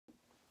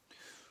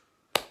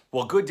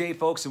Well, good day,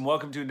 folks, and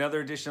welcome to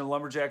another edition of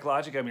Lumberjack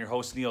Logic. I'm your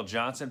host, Neil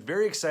Johnson.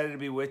 Very excited to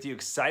be with you.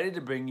 Excited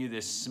to bring you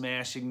this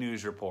smashing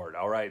news report.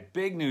 All right,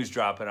 big news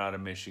dropping out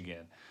of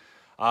Michigan.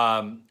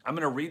 I'm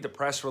going to read the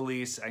press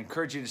release. I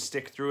encourage you to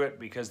stick through it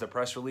because the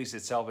press release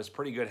itself is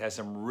pretty good, has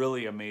some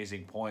really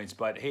amazing points.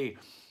 But hey,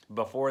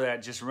 before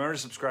that, just remember to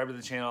subscribe to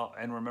the channel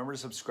and remember to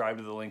subscribe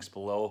to the links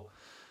below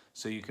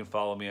so you can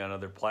follow me on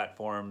other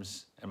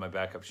platforms and my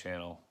backup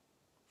channel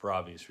for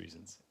obvious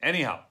reasons.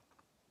 Anyhow,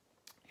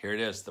 here it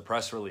is, the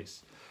press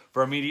release.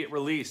 For immediate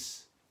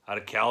release out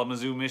of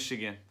Kalamazoo,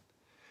 Michigan.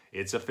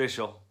 It's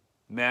official.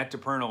 Matt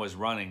Deperno is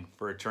running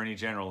for Attorney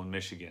General in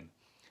Michigan.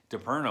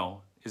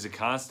 Deperno is a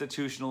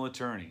constitutional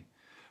attorney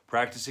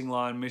practicing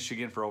law in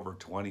Michigan for over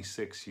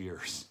 26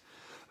 years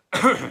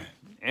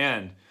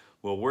and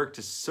will work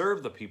to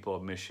serve the people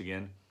of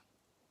Michigan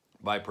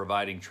by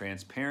providing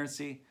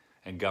transparency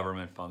and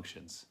government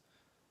functions.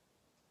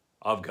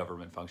 And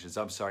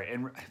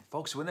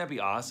folks, wouldn't that be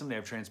awesome to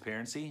have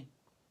transparency?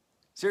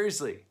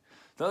 Seriously,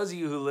 those of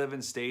you who live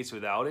in states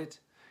without it,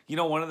 you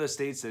know one of the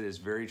states that is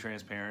very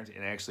transparent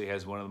and actually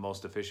has one of the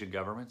most efficient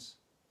governments?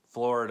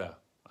 Florida,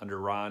 under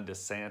Ron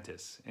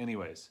DeSantis.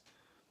 Anyways,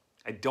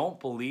 I don't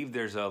believe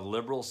there's a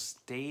liberal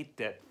state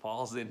that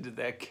falls into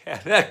that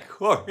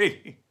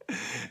category.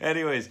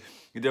 Anyways,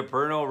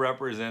 Deperno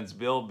represents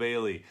Bill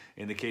Bailey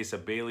in the case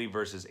of Bailey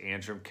versus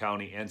Antrim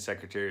County and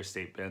Secretary of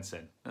State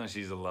Benson. Oh,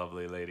 she's a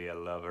lovely lady. I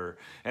love her.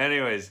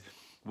 Anyways,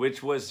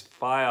 which was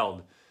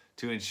filed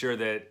to ensure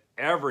that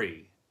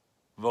every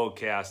vote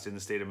cast in the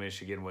state of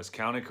Michigan was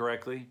counted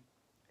correctly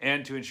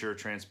and to ensure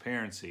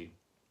transparency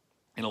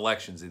in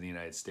elections in the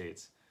United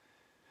States.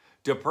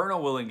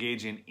 Deperno will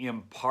engage in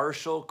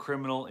impartial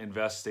criminal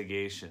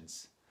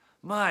investigations.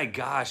 My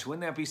gosh,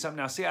 wouldn't that be something?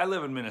 Now, see, I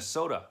live in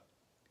Minnesota.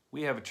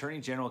 We have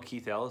Attorney General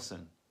Keith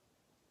Ellison.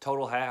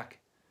 Total hack.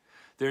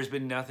 There's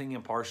been nothing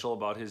impartial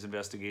about his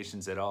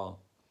investigations at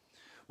all.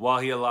 While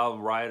he allowed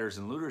rioters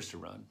and looters to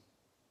run,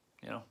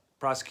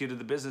 prosecuted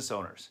the business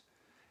owners.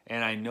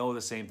 And I know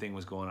the same thing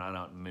was going on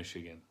out in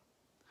Michigan.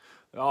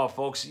 Oh,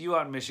 folks, you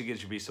out in Michigan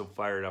should be so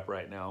fired up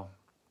right now.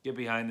 Get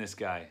behind this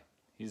guy.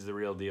 He's the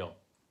real deal.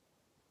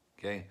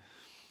 Okay?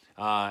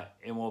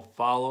 And we'll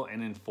follow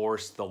and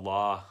enforce the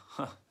law.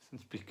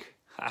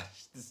 Gosh,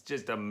 it's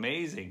just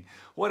amazing.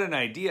 What an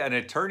idea. An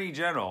attorney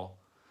general,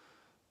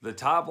 the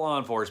top law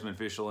enforcement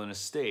official in a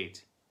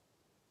state,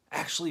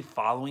 actually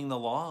following the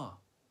law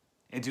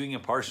and doing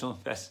impartial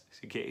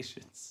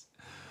investigations.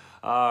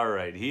 All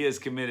right, he is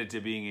committed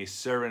to being a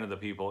servant of the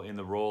people in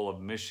the role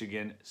of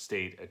Michigan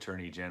State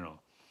Attorney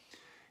General.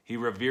 He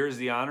reveres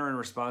the honor and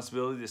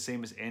responsibility the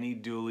same as any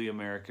duly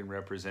elected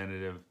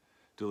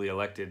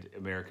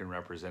American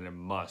representative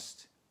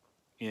must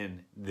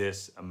in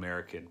this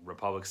American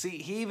republic. See,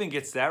 he even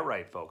gets that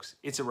right, folks.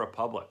 It's a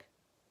republic,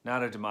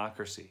 not a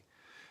democracy.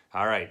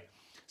 All right,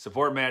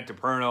 support Matt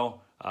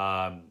Deperno.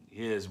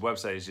 His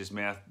website is just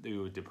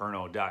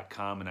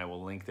MatthewDeperno.com, and I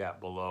will link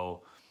that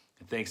below.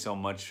 Thanks so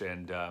much,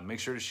 and make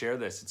sure to share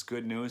this. It's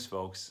good news,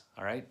 folks.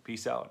 All right,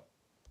 peace out.